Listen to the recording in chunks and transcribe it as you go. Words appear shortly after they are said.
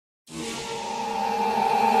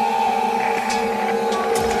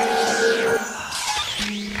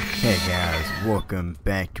welcome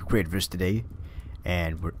back to Creativerse today,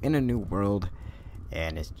 and we're in a new world,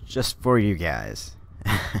 and it's just for you guys.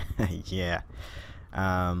 Yeah.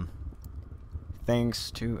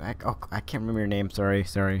 Thanks to I can't remember your name. Sorry.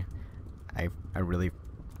 I really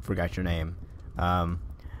forgot your name.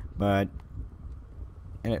 But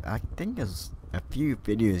I think it's a few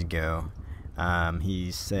videos ago.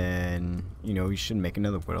 He said, you know, you should make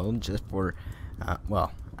another world just for.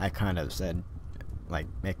 Well, I kind of said, like,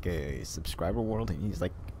 make a subscriber world, and he's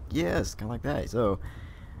like, yes, kind of like that. So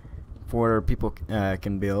for people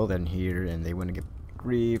can build and here, and they want to get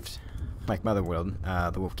griefed, like Mother World,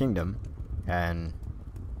 the Wolf Kingdom, and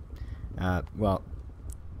well,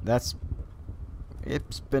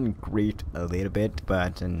 it's been griefed a little bit,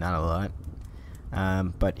 but not a lot.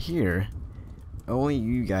 But here, only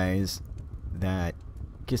you guys that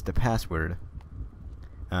gets the password.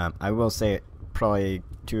 I will say it probably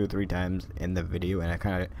 2 or 3 times in the video,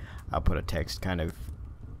 and I'll put a text kind of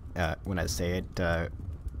when I say it,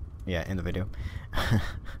 yeah, in the video.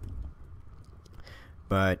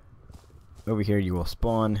 But over here you will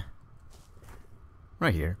spawn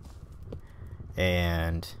right here,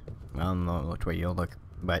 and I don't know which way you'll look,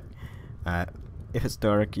 but if it's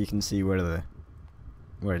dark, you can see where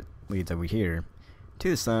it leads over here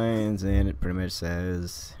to the signs, and it pretty much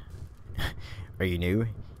says, are you new?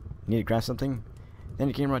 Need to craft something? Then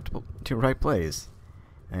you came right to the right place.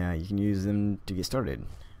 You can use them to get started.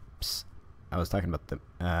 Psst, I was talking about the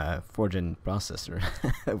forging processor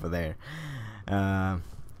over there.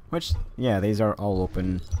 Which, yeah, these are all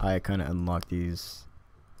open. I kind of unlocked these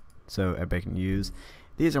so everybody can use.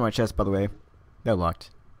 These are my chests, by the way. They're locked.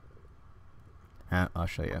 I'll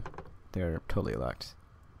show you. They're totally locked.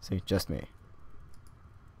 See, just me.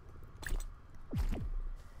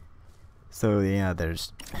 So yeah,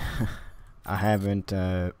 there's I haven't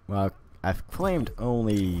well, I've claimed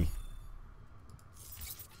only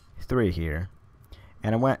 3 here,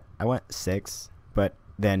 and I went 6, but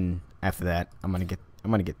then after that I'm gonna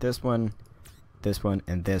get this one,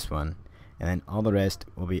 and this one, and then all the rest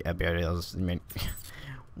will be burials. I mean,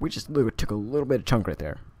 we just took a little bit of chunk right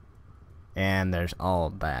there, and there's all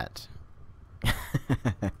that.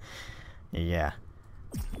 Yeah,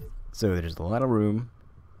 so there's a lot of room.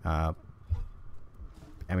 I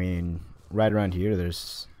mean, right around here,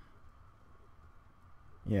 there's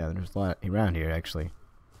a lot around here, actually.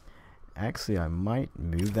 Actually, I might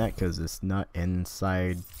move that because it's not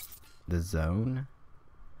inside the zone.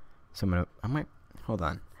 So I might, hold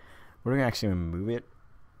on. We're gonna actually move it.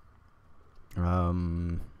 Where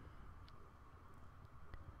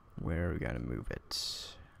are we gonna move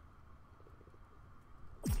it?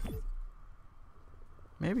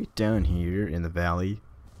 Maybe down here in the valley,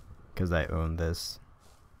 because I own this.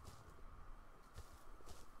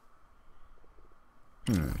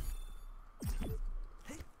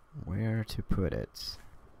 Where to put it?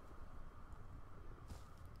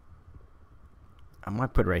 I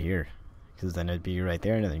might put it right here, because then it'd be right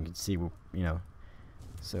there, and then you can see, you know.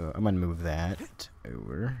 So I'm gonna move that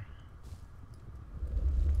over.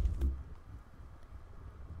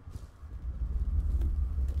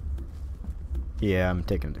 Yeah, I'm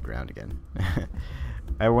taking the ground again.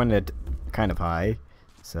 I wanted kind of high,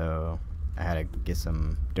 so I had to get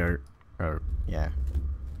some dirt, or yeah,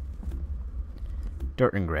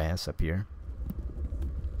 dirt and grass up here.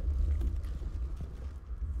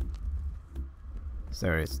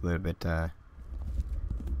 Sorry, it's a little bit I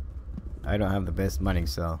don't have the best mining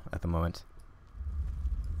cell at the moment.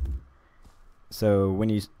 So when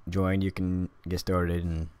you join, you can get started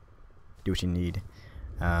and do what you need.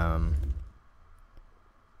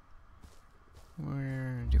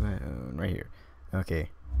 Where do I own? Right here. Okay,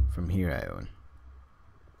 from here I own.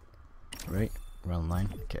 Right? We're online?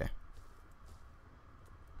 Okay.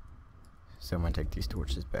 So I'm gonna take these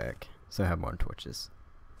torches back, so I have more torches.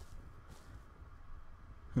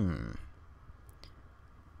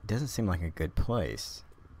 Doesn't seem like a good place.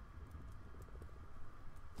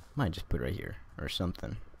 Might just put it right here, or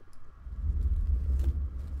something.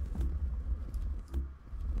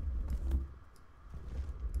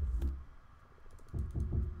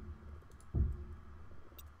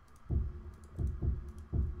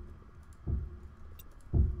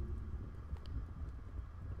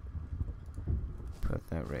 Put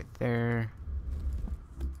that right there.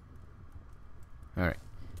 Alright,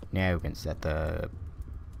 now we can set the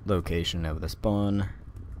location of the spawn.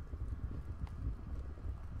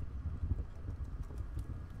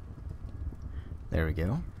 There we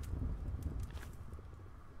go.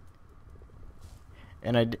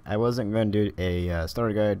 And I wasn't going to do a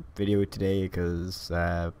starter guide video today because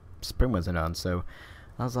spring wasn't on, so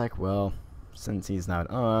I was like, well, since he's not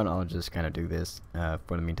on, I'll just kind of do this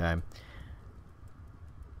for the meantime.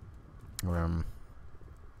 We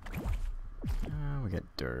got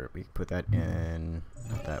dirt. We can put that in.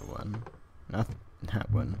 Not that one. Not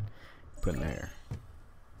that one. Put in there.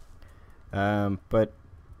 But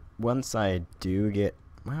once I do get,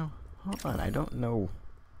 well, hold on. I don't know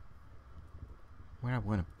where I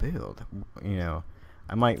want to build. You know,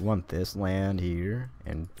 I might want this land here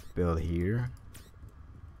and build here.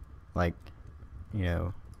 Like, you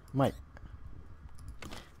know, might.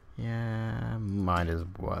 Yeah, might as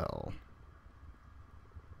well.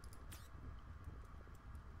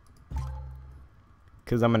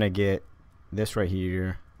 Because I'm going to get this right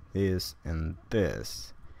here, this, and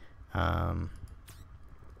this. When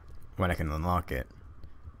I can unlock it.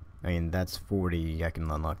 I mean, that's 40. I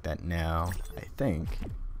can unlock that now, I think.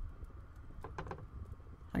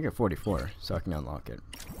 I get 44, so I can unlock it.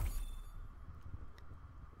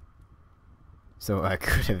 So I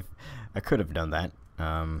could have done that.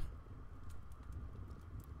 I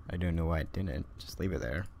don't know why I didn't. Just leave it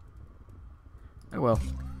there. Oh well.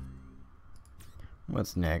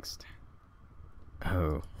 What's next?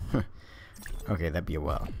 Oh. Okay, that'd be a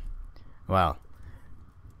while. Wow.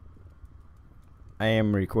 I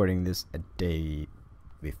am recording this a day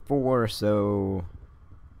before, so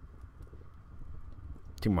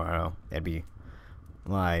tomorrow it'd be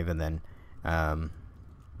live, and then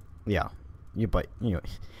yeah, but you know,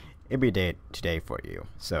 it'd be a day today for you.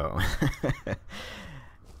 So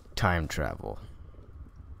time travel.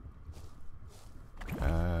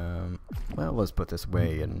 Well, let's put this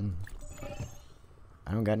away, and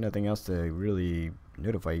I don't got nothing else to really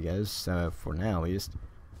notify you guys for now, at least.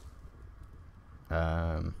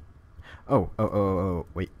 Oh,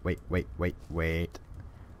 wait.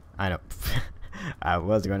 I know. I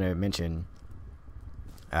was going to mention,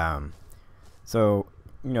 so,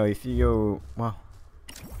 you know, if you go, well,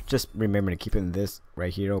 just remember to keep this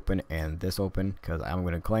right here open and this open, because I'm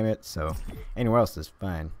going to claim it, so anywhere else is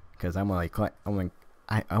fine, because I'm only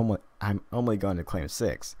going to claim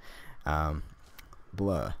 6,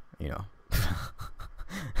 blah, you know.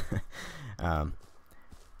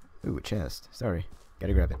 Ooh, a chest. Sorry.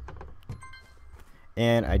 Gotta grab it.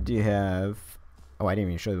 And I do have... Oh, I didn't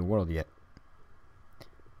even show the world yet.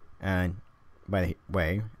 And, by the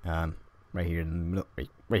way, right here in the middle...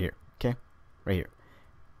 Right here. Okay? Right here.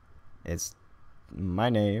 It's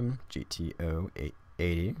my name,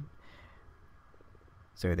 GTO880.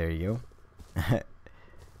 So, there you go.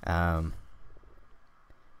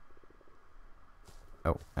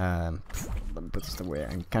 Let me put this away.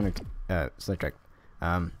 I'm kind of, sidetracked.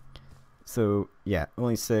 So yeah,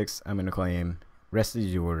 only 6 I'm gonna claim. Rest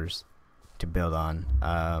is yours to build on.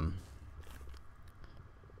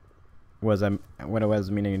 What I was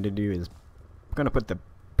meaning to do is I'm gonna put a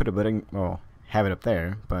building, well, have it up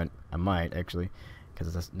there, but I might actually,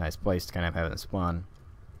 because it's a nice place to kind of have it spawn.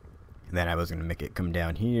 And then I was gonna make it come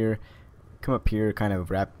down here, come up here, kind of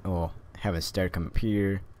wrap, well, have a stair come up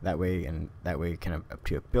here, that way, and that way, kind of up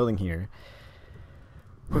to a building here.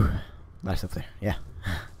 Whew, a lot of stuff there, yeah.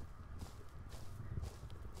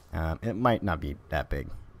 It might not be that big.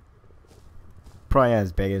 Probably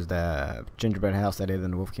as big as the gingerbread house that is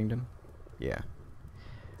in the Wolf Kingdom. Yeah.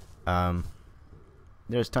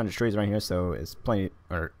 There's tons of trees around here, so it's plenty,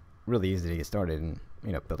 or really easy to get started and,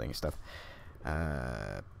 you know, building stuff.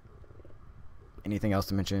 Anything else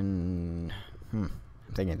to mention? I'm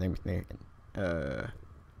thinking.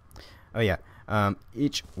 Oh yeah.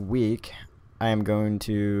 Each week I am going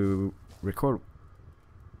to record.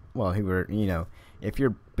 Well, you know, if your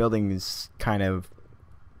building is kind of,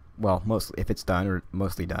 well, mostly, if it's done or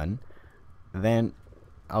mostly done, then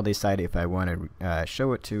I'll decide if I want to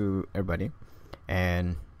show it to everybody.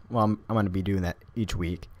 And, well, I'm going to be doing that each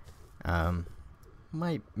week.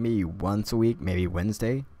 Maybe once a week, maybe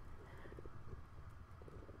Wednesday.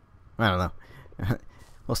 I don't know.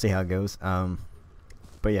 We'll see how it goes.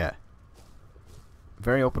 But yeah,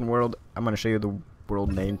 very open world. I'm going to show you the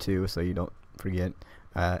world name too, so you don't forget.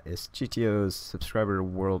 It's GTO's subscriber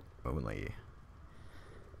world only.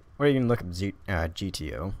 Or you can look up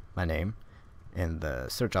GTO, my name, in the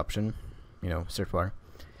search option, you know, search bar,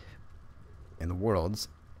 in the worlds,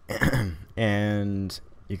 and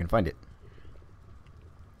you can find it.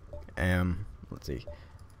 Let's see.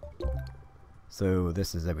 So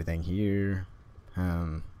this is everything here.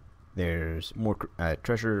 There's more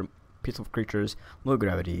treasure, peaceful creatures, low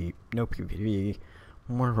gravity, no PvP,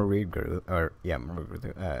 more read growth, or yeah, more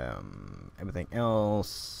everything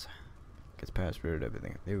else. Gets password,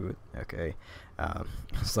 everything. Okay.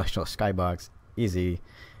 Celestial skybox, easy.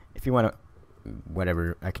 If you want to,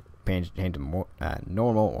 whatever, I could change to more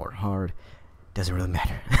normal or hard. doesn't really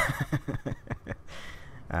matter.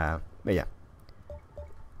 But yeah,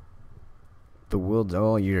 the world's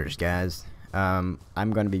all yours, guys. I'm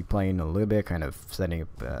gonna be playing a little bit, kind of setting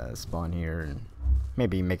up spawn here, and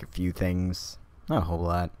maybe make a few things. Not a whole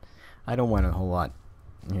lot. I don't want a whole lot,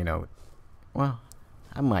 you know. Well,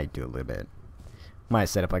 I might do a little bit. Might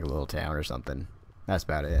set up like a little town or something. That's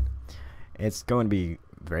about it. It's going to be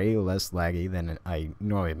very less laggy than I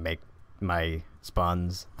normally make my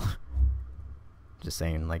spawns. Just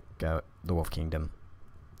saying, like the Wolf Kingdom.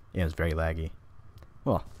 Yeah, it was very laggy.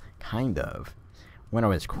 Well, kind of. When I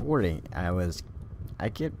was recording, I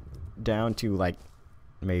get down to like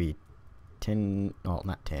maybe 10, well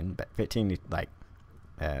not 10, but 15 to like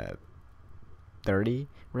 30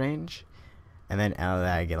 range, and then out of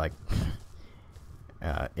that I get like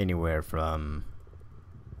anywhere from,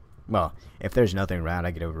 well, if there's nothing around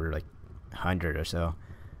I get over like 100 or so.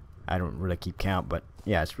 I don't really keep count, but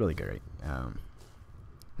yeah, it's really great.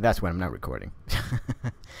 That's when I'm not recording.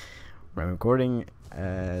 When I'm recording,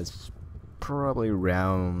 it's probably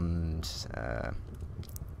around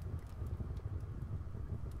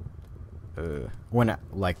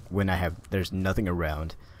when I have, there's nothing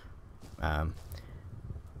around,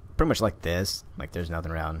 pretty much like this, like there's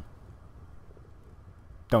nothing around.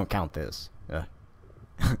 Don't count this.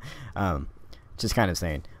 Just kind of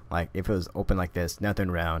saying, like if it was open like this, nothing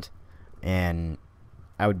around, and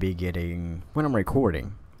I would be getting, when I'm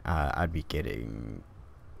recording, I'd be getting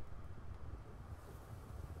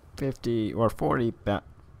 50 or 40,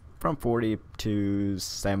 from 40 to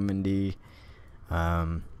 70,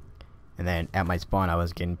 and then at my spawn I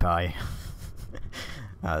was getting probably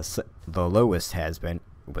so the lowest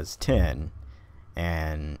was 10,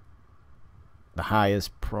 and the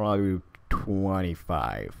highest probably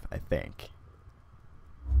 25, I think.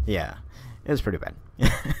 Yeah, it was pretty bad.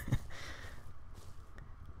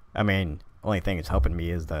 I mean, only thing that's helping me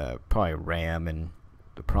is the probably RAM and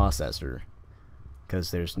the processor,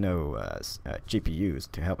 because there's no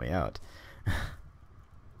GPUs to help me out.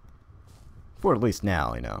 For at least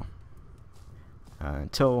now, you know.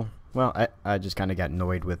 Until, well, I just kind of got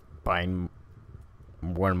annoyed with buying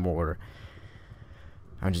one more.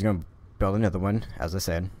 I'm just going to build another one, as I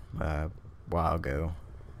said a while ago.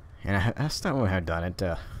 And I still don't know how I've done it.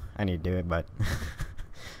 I need to do it, but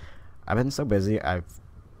I've been so busy.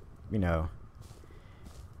 You know,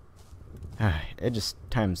 it just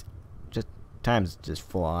times just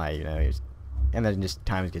fly, you know, and then just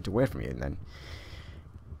times gets away from you, and then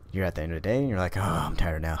you're at the end of the day and you're like, oh, I'm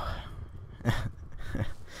tired now.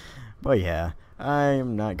 But yeah,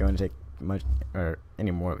 I'm not going to take much or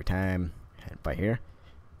any more of your time by here.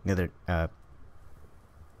 Another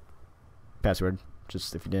password,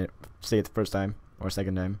 just if you didn't say it the first time or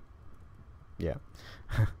second time. Yeah.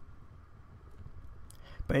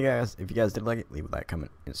 But hey guys, if you guys did like it, leave a like,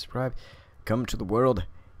 comment, and subscribe. Come to the world,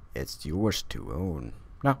 it's yours to own.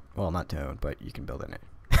 No, well, not to own, but you can build in it.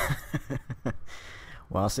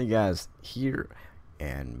 Well, I'll see you guys here,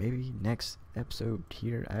 and maybe next episode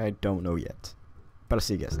here. I don't know yet, but I'll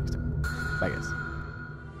see you guys next time. Bye guys.